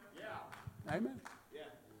 Amen.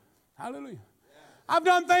 Hallelujah. I've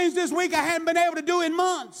done things this week I hadn't been able to do in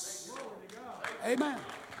months. Amen.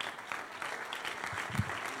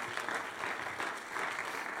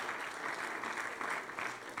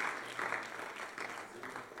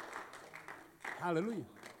 Hallelujah.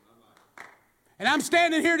 And I'm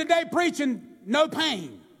standing here today preaching no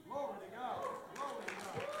pain.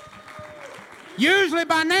 Usually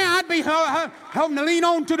by now I'd be hoping to lean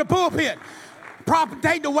on to the pulpit,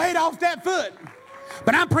 take the weight off that foot.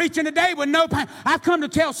 But I'm preaching today with no pain. I've come to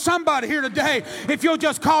tell somebody here today, if you'll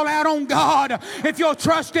just call out on God, if you'll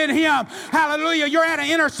trust in Him, hallelujah, you're at an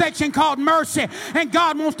intersection called mercy, and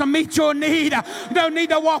God wants to meet your need. You don't need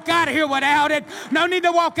to walk out of here without it. No need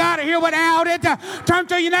to walk out of here without it. Turn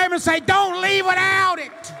to your neighbor and say, don't leave without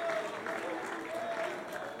it.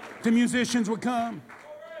 The musicians would come.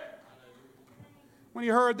 When he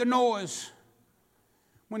heard the noise,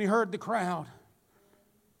 when he heard the crowd,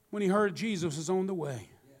 when he heard Jesus was on the way,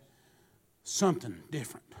 something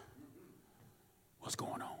different was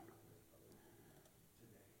going on.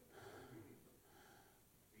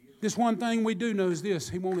 This one thing we do know is this: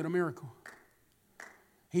 he wanted a miracle.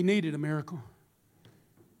 He needed a miracle,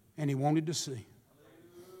 and he wanted to see.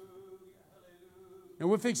 Now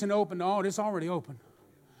we're fixing to open the altar. It's already open.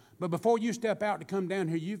 But before you step out to come down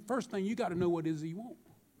here, first thing you got to know what it is you want.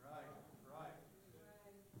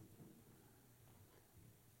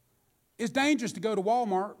 It's dangerous to go to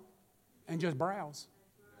Walmart and just browse.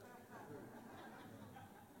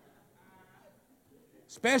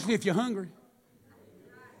 Especially if you're hungry.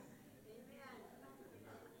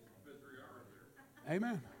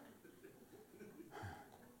 Amen.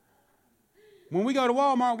 When we go to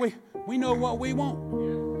Walmart, we know what we want.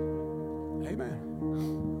 Amen.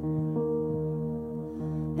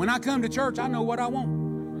 When I come to church, I know what I want.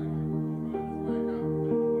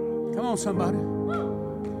 Come on, somebody.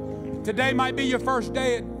 Today might be your first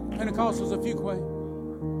day at Pentecostals of Fuquay.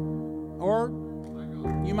 Or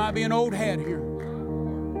you might be an old hat here.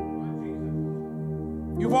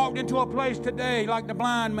 You walked into a place today like the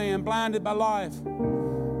blind man, blinded by life.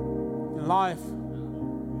 And life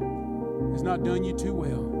has not done you too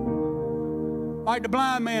well. Like the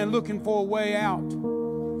blind man looking for a way out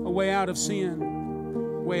of sin,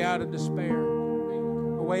 a way out of despair,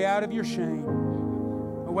 a way out of your shame,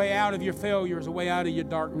 a way out of your failures, a way out of your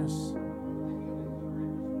darkness.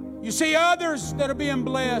 You see others that are being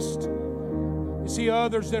blessed. You see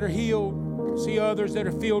others that are healed. You see others that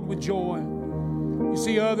are filled with joy. You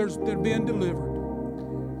see others that are being delivered.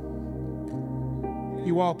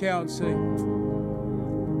 You walk out and say,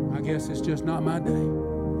 I guess it's just not my day.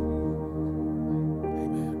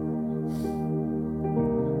 Amen.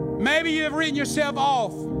 Maybe you've written yourself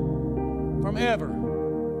off from ever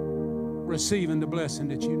receiving the blessing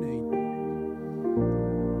that you need.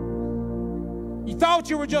 You thought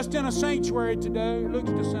you were just in a sanctuary today. It looks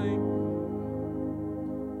the same.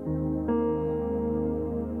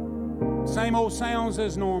 Same old sounds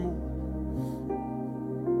as normal.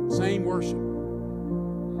 Same worship.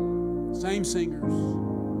 Same singers.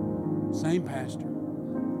 Same pastor.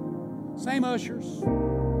 Same ushers.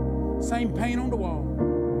 Same paint on the wall.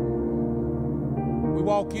 We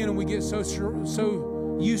walk in and we get so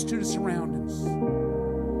used to the surroundings.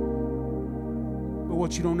 But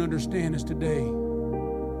what you don't understand is today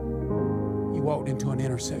you walked into an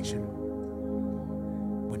intersection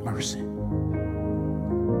with mercy.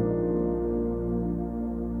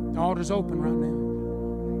 The altar's open right now.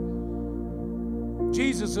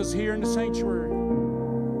 Jesus is here in the sanctuary.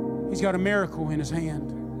 He's got a miracle in his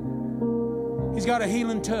hand. He's got a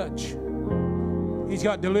healing touch. He's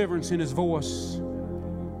got deliverance in his voice.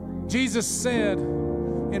 Jesus said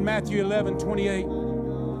in Matthew 11:28,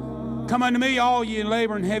 come unto me, all ye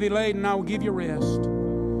labor and heavy laden, and I will give you rest.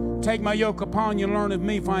 Take my yoke upon you and learn of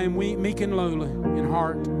me, for I am meek and lowly in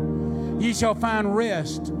heart. Ye shall find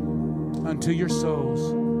rest unto your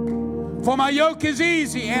souls. For my yoke is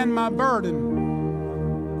easy and my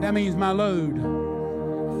burden, that means my load,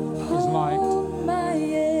 is light. My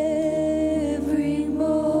every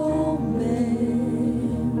moment,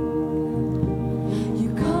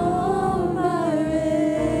 you calm my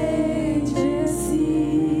raging seas.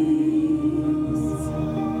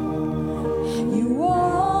 You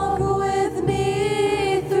walk with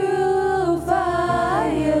me through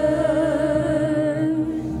fire.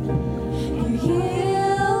 You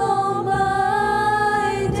heal all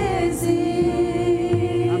my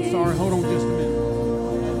disease. I'm sorry, hold on just a minute.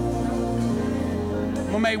 I'm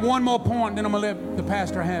going to make one more point, then I'm going to let the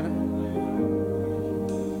pastor have it.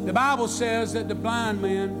 The Bible says that the blind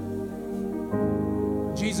man,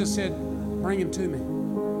 Jesus said, bring him to me.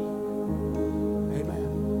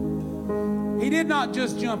 Amen. He did not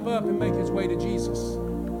just jump up and make his way to Jesus.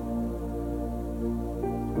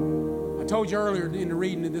 I told you earlier in the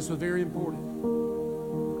reading that this was very important.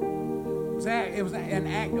 It was an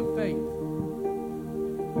act of faith.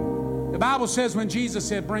 The Bible says when Jesus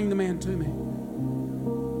said, bring the man to me,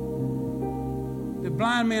 the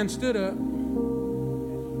blind man stood up,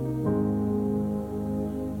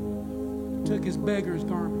 took his beggar's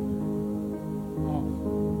garment off.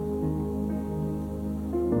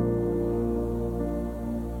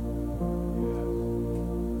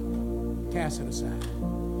 Cast it aside.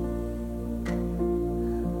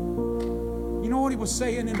 You know what he was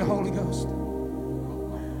saying in the Holy Ghost?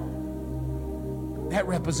 That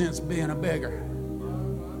represents being a beggar.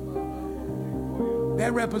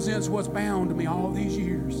 That represents what's bound to me all these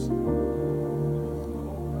years.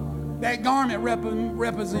 That garment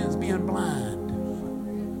represents being blind.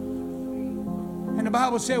 And the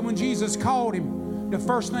Bible said when Jesus called him, the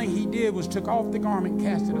first thing he did was took off the garment and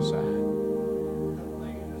cast it aside.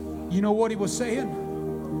 You know what he was saying?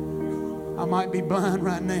 I might be blind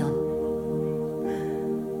right now,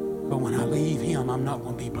 but when I leave him, I'm not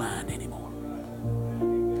going to be blind anymore.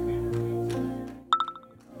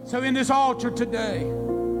 So in this altar today,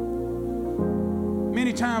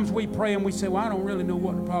 many times we pray and we say, well, I don't really know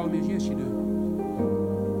what the problem is. Yes, you do.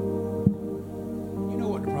 You know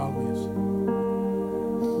what the problem is.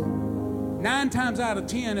 9 times out of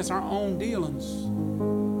 10, it's our own dealings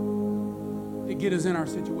that get us in our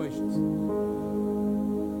situations.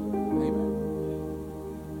 Amen.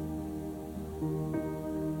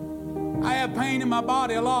 I have pain in my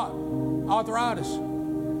body a lot, arthritis.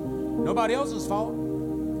 Nobody else's fault.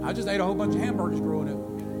 I just ate a whole bunch of hamburgers growing up.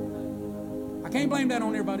 I can't blame that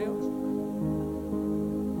on everybody else.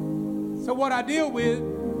 So what I deal with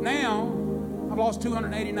now, I've lost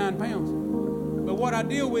 289 pounds. But what I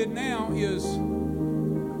deal with now is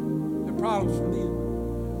the problems from then.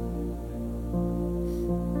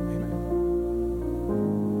 Amen.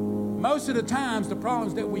 Most of the times, the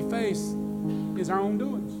problems that we face is our own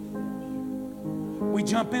doings. We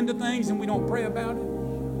jump into things and we don't pray about it.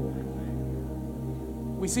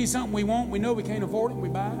 We see something we want, we know we can't afford it, and we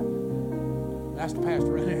buy it. That's the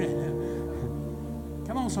pastor right there.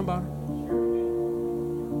 Come on, somebody.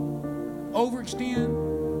 Overextend.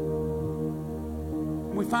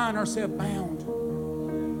 We find ourselves bound.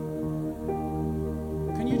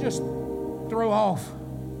 Can you just throw off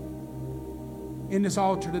in this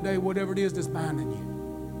altar today whatever it is that's binding you?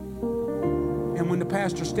 And when the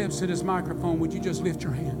pastor steps to this microphone, would you just lift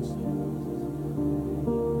your hands?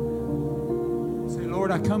 Say,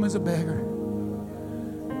 Lord, I come as a beggar,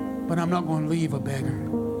 but I'm not going to leave a beggar.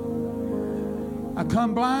 I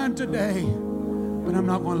come blind today, but I'm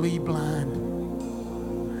not going to leave blind.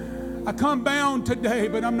 I come bound today,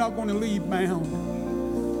 but I'm not going to leave bound.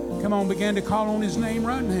 Come on, begin to call on His name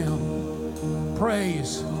right now.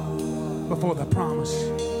 Praise before the promise.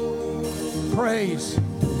 Praise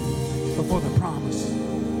before the promise.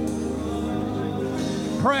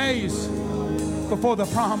 Praise before the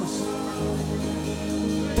promise.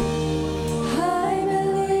 I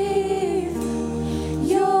believe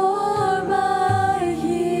you're my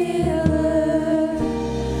healer.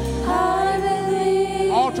 I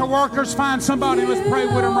believe Altar workers, find somebody. Let's pray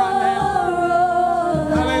with them right now.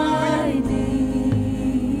 Hallelujah.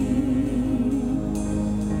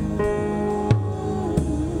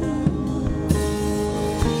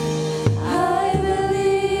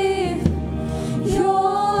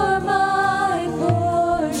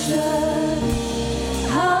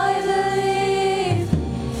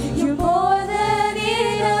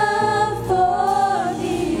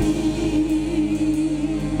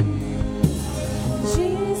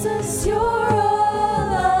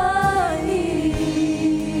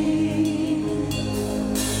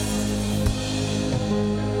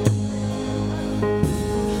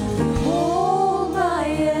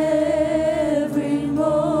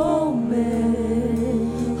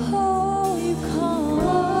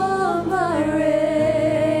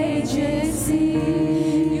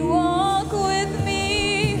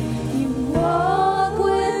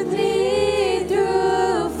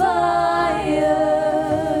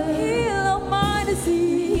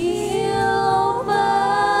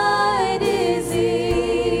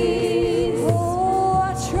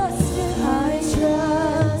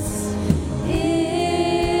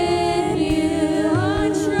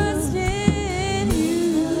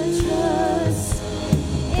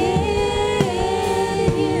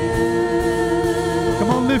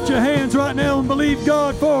 Believe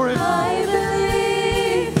God for it. I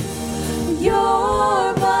believe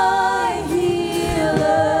you're my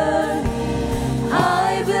healer.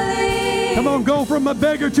 I believe. Come on, go from a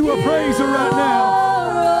beggar to a praiser right now.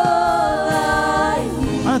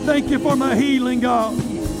 I thank you for my healing, God.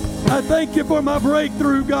 I thank you for my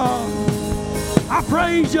breakthrough, God. I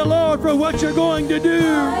praise you, Lord, for what you're going to do.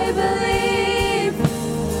 I believe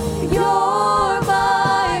you're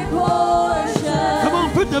my portion. Come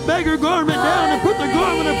on, put the beggar garment down and put the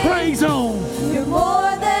garment of praise on. You're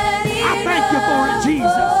more than enough. I thank you for it,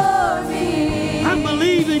 Jesus. For me. I'm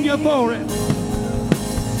believing you for it.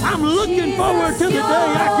 I'm looking forward to the day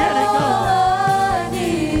I get it, God.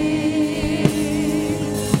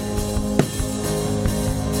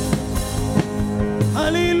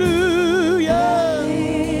 Hallelujah.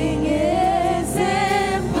 Nothing is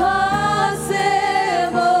impossible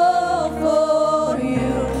for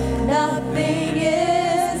you. Nothing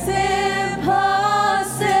is impossible.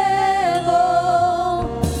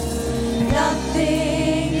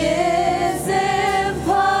 Nothing is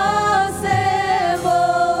impossible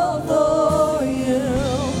for you.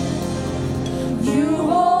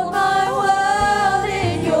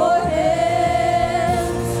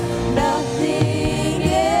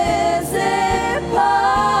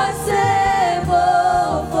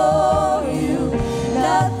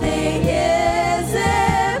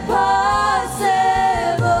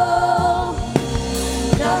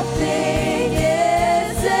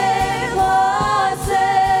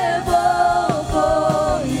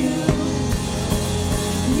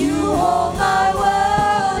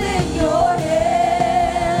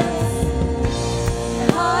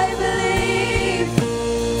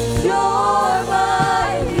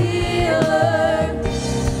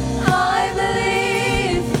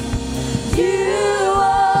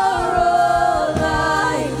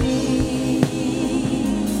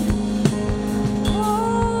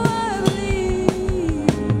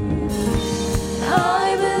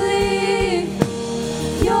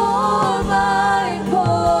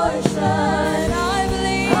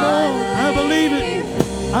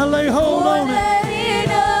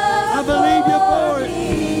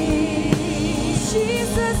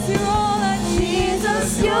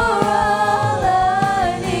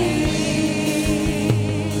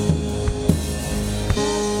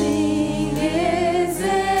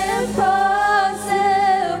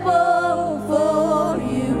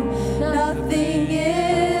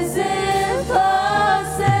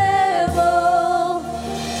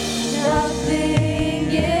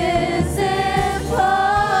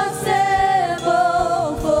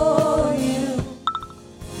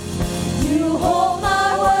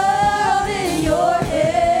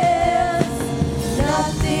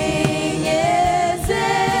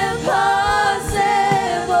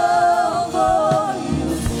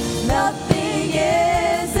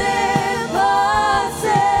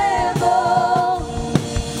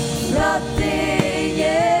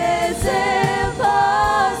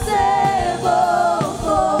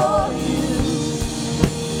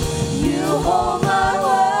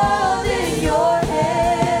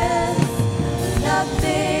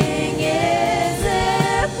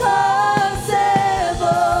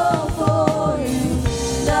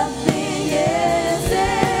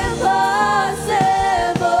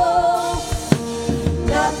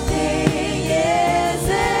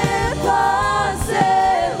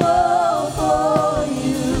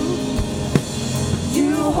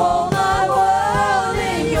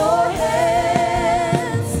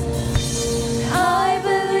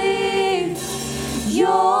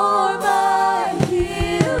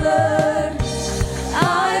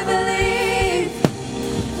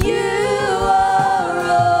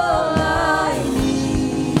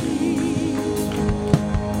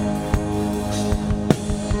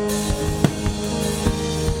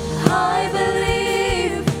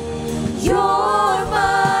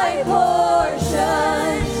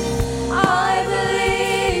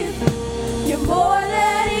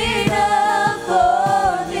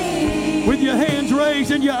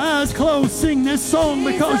 this song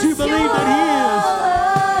because you believe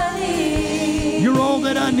that He is. You're all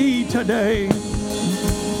that I need today.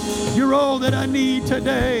 You're all that I need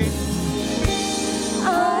today.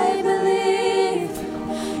 I believe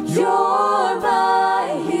you're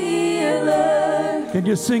my healer. Can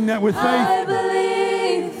you sing that with I faith?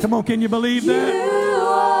 believe Come on, can you believe that? you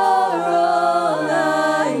are all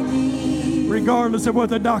I need. Regardless of what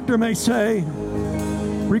the doctor may say,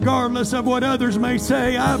 regardless of what others may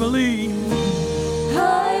say, I believe.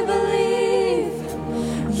 I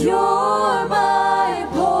believe you're my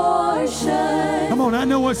portion. Come on, I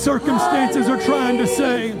know what circumstances are trying to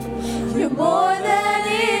say. You're more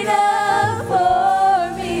than enough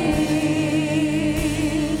for me.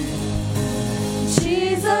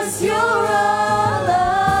 Jesus, you're all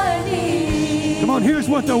I need. Come on, here's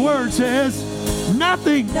what the word says.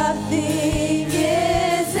 Nothing. Nothing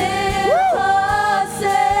is impossible.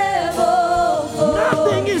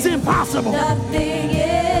 Nothing is impossible. Nothing is